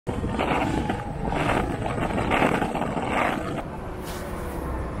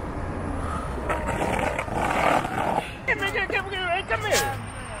Come here.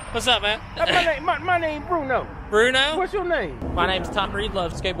 What's up, man? My name's Bruno. Bruno? What's your name? My name's Tom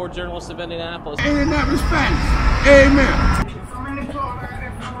Breedlove, skateboard journalist of Indianapolis. Indianapolis fans. Amen.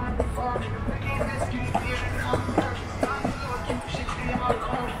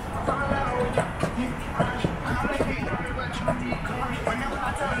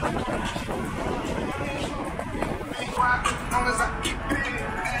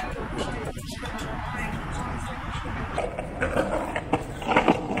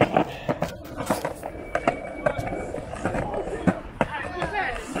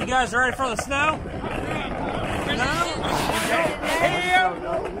 You guys ready for the snow? No? Hell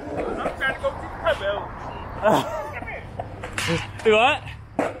no. I'm trying to go to the Do what?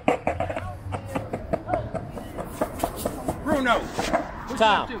 Bruno.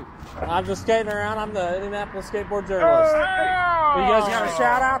 Tom. I'm just skating around. I'm the Indianapolis skateboard journalist. You guys got a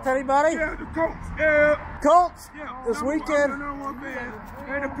shout out to anybody? Yeah, the Colts. Yeah. Colts? Yeah. This weekend?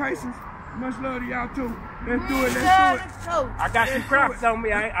 And the Pacers. Much love to y'all too. Let's do it. Let's do it. I got some craps on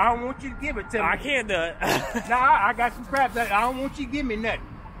me. I don't want you to give it to me. I can't do it. Nah, I got some craps. I don't want you to give me nothing.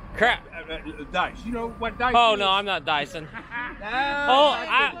 Crap. Dice. You know what dice Oh, is? no, I'm not Dyson. No,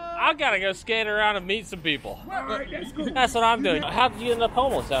 I gotta go skate around and meet some people. That's what I'm doing. How did you end up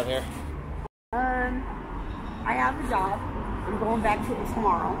homeless out here? I have a job. I'm going back to it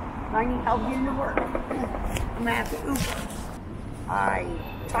tomorrow. But I need help getting to work. I'm gonna have to Uber. I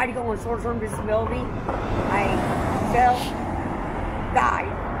tried to go on short-term disability. I fell,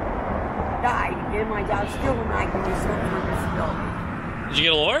 died, and my job still will not give me short-term disability. Did you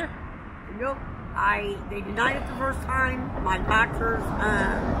get a lawyer? Nope. They denied it the first time. My doctors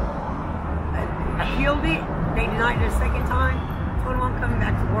appealed it. They denied it a second time. Told them I'm coming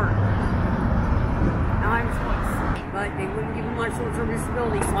back to work. Now I have a choice. But they wouldn't give me my short-term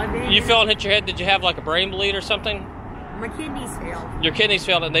disability, so I've been... You fell and hit your head. Did you have like a brain bleed or something? My kidneys failed. Your kidneys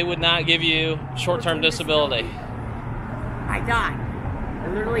failed and they would not give you short-term disability. I died. I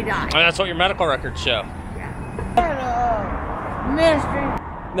literally died. And that's what your medical records show. Yeah.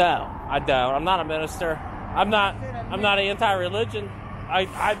 Misty. No, I don't. I'm not a minister. I'm not anti-religion.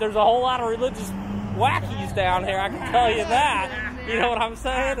 There's a whole lot of religious wackies down here, I can tell you that. You know what I'm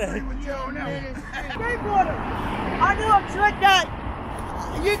saying? Skateboarder, I knew a trick that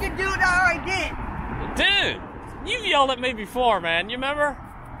you could do that I did. Dude, you've yelled at me before, man. You remember?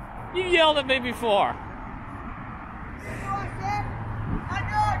 You yelled at me before. You know what I said? I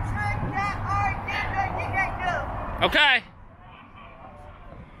know a trick that I did that you can't do. Okay.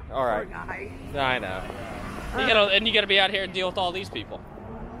 All right. I know. You gotta be out here and deal with all these people.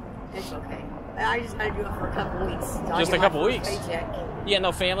 It's okay. I just gotta do it for a couple weeks. Just a couple weeks? Paycheck. You got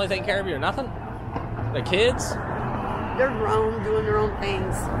no family taking care of you or nothing? The kids? They're grown, doing their own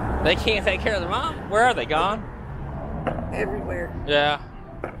things. They can't take care of their mom? Where are they gone? Everywhere. Yeah.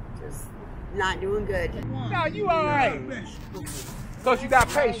 Just not doing good. No, you all right. Because you got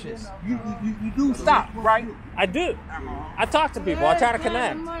patience. You do stop, right? I do. I talk to people. I try to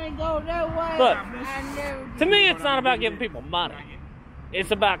connect. Look, to me, it's not about giving people money.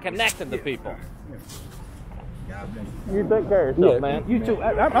 It's about connecting to people. You take care of yourself, man. You too.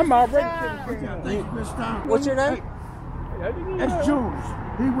 I'm already. What's your name? That's Jules.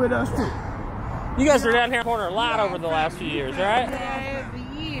 He with us too. You guys are down here corner a lot over the last few years, right? Every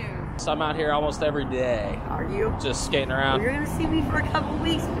year. So I'm out here almost every day. Are you? Just skating Well, around. you're going to see me for a couple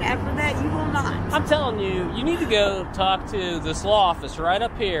weeks. After that, you will not. I'm telling you, you need to go talk to this law office right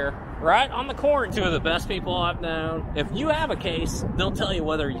up here, right on the corner. Two of the best people I've known. If you have a case, they'll tell you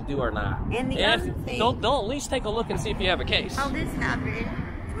whether you do or not. And the other thing, they'll at least take a look and see if you have a case. how this happened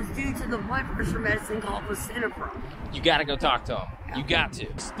was due to the blood pressure medicine called lisinopril. You got to go talk to them. You got to.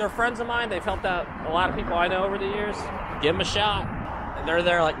 They're friends of mine. They've helped out a lot of people I know over the years. Give them a shot. They're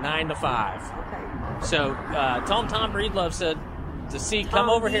there like 9 to 5. Okay. So tell them Tom Breedlove said to see, come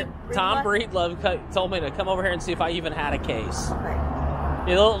over here. Tom Breedlove told me to come over here and see if I even had a case. Okay.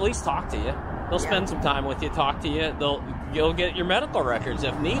 Yeah, they'll at least talk to you. They'll spend some time with you, talk to you. You'll get your medical records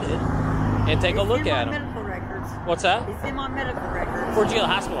if needed, and take a look at them. Medical records. What's that? It's in my medical records. Where'd you go to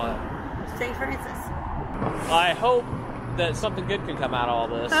the hospital at? St. Francis. I hope that something good can come out of all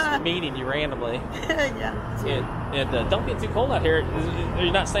this, meeting you randomly. Yeah. And don't get too cold out here. Are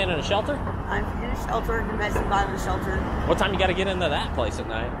you not staying in a shelter? I'm in a shelter, domestic violence shelter. What time you got to get into that place at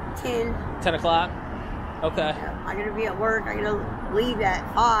night? 10. 10 o'clock? Okay. Yeah, I'm going to be at work. I'm going to leave at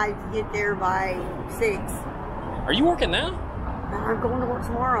 5 to get there by 6. Are you working now? I'm going to work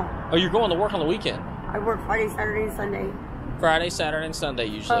tomorrow. Oh, you're going to work on the weekend? I work Friday, Saturday, and Sunday. Friday, Saturday, and Sunday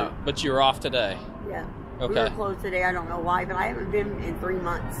usually, but you're off today. Yeah. Okay. We were closed today. I don't know why, but I haven't been in 3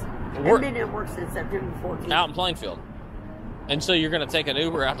 months. I haven't been at work since September 14th. Out in Plainfield. And so you're going to take an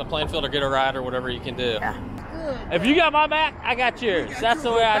Uber out to Plainfield or get a ride or whatever you can do. Yeah. If you got my back, I got yours. That's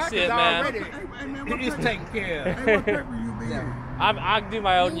the way I see it, man. He's taking care of. Hey, what paper you be in? I do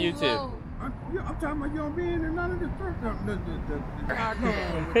my own YouTube. I'm talking about you don't be in none of the first. Go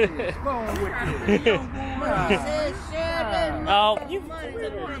on with this. Oh, You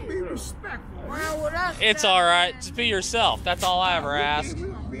want to be respectful. it's all right. Just be yourself. That's all I ever ask. We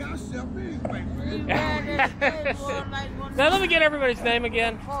gonna be ourselves anyway, man. Now let me get everybody's name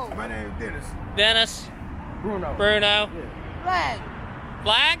again. My name is Dennis. Dennis. Bruno. Bruno. Flag.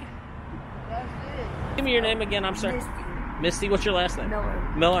 Flag? That's it. Give me your name again. I'm sorry. Misty. What's your last name?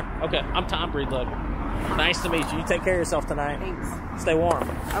 Miller. Miller. Okay. I'm Tom Breedlove. Nice to meet you. You take care of yourself tonight. Thanks. Stay warm.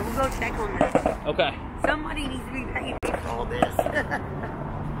 I will go check on this. Okay. Somebody needs to be paid for all this. I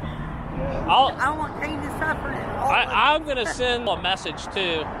don't want pain to suffer. I'm going to send a message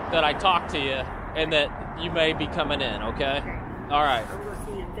too that I talked to you and that you may be coming in. Okay. All right. I'm going to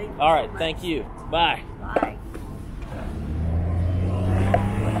see him. Thank you All right. so much. Thank you. Bye. Bye.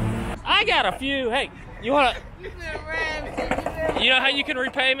 I got a few. Hey, you want to? You been around since you been. You know how you can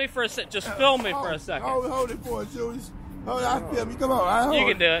repay me for a sec? Just film me for a second. Hold it for us, Jules. Hold it, I feel me. Come on. You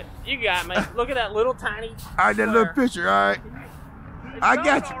can do it. You got me. Look at that little tiny. All right, that little picture, all right? I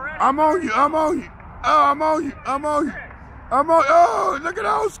got you. I'm on you. I'm on you. Oh, I'm on you. I'm on you. I'm on. Oh, look at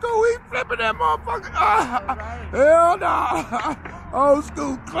old school. He flipping that motherfucker. Hell no. Old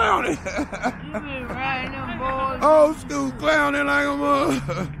school clowning. You been riding them boys. Old school clowning like a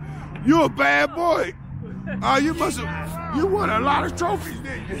mother. You a bad boy. Oh, you must have. You won a lot of trophies,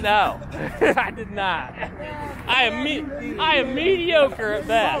 didn't you? No, I did not. I am mediocre at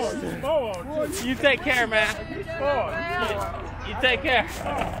best. You take care, man. You take care.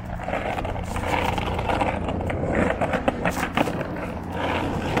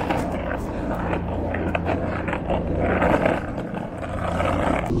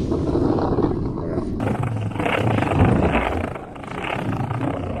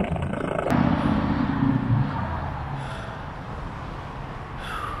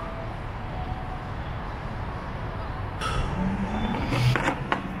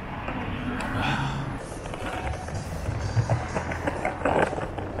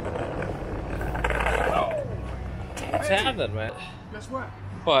 What's happening, man? Guess what?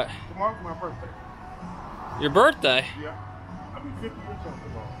 What? Tomorrow's my birthday. Your birthday? Yeah. I'll be 50 years old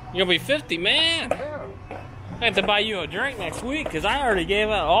tomorrow. You're gonna be 50, man. Yeah. I have to buy you a drink next week because I already gave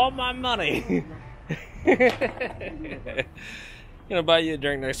out all my money. Gonna buy you a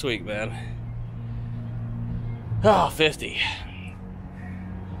drink next week, man. Oh, 50.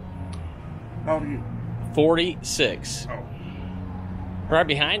 How old are you? 46. Oh. Right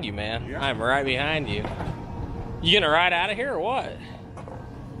behind you, man. Yeah. I'm right behind you. You gonna ride out of here or what?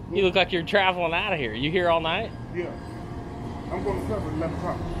 You look like you're traveling out of here. You here all night? Yeah. I'm going to club at 11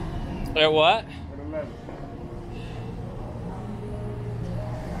 o'clock. At what? At 11.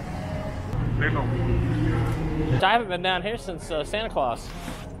 They know. I haven't been down here since Santa Claus.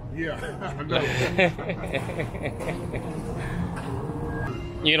 Yeah, I know.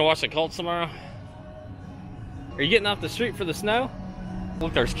 You gonna watch the Colts tomorrow? Are you getting off the street for the snow?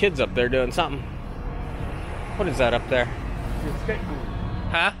 Look, there's kids up there doing something. What is that up there? The escape room.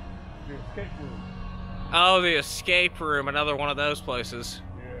 Huh? The escape room. Oh, the escape room, another one of those places.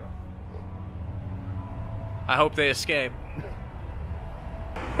 Yeah. I hope they escape.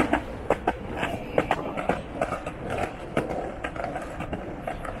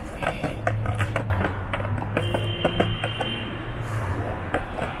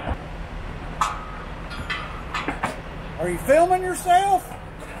 Are you filming yourself?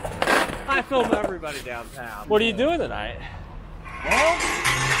 I film everybody downtown. What are you doing tonight? Well,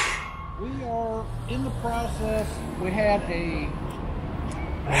 we are in the process. We had a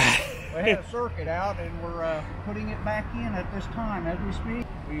circuit out, and we're putting it back in at this time as we speak.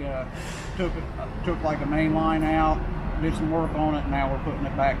 We took like a main line out, did some work on it, and now we're putting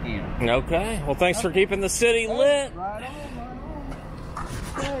it back in. Okay. Well, thanks for keeping the city lit. Right on, right on.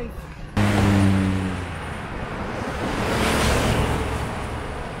 Okay.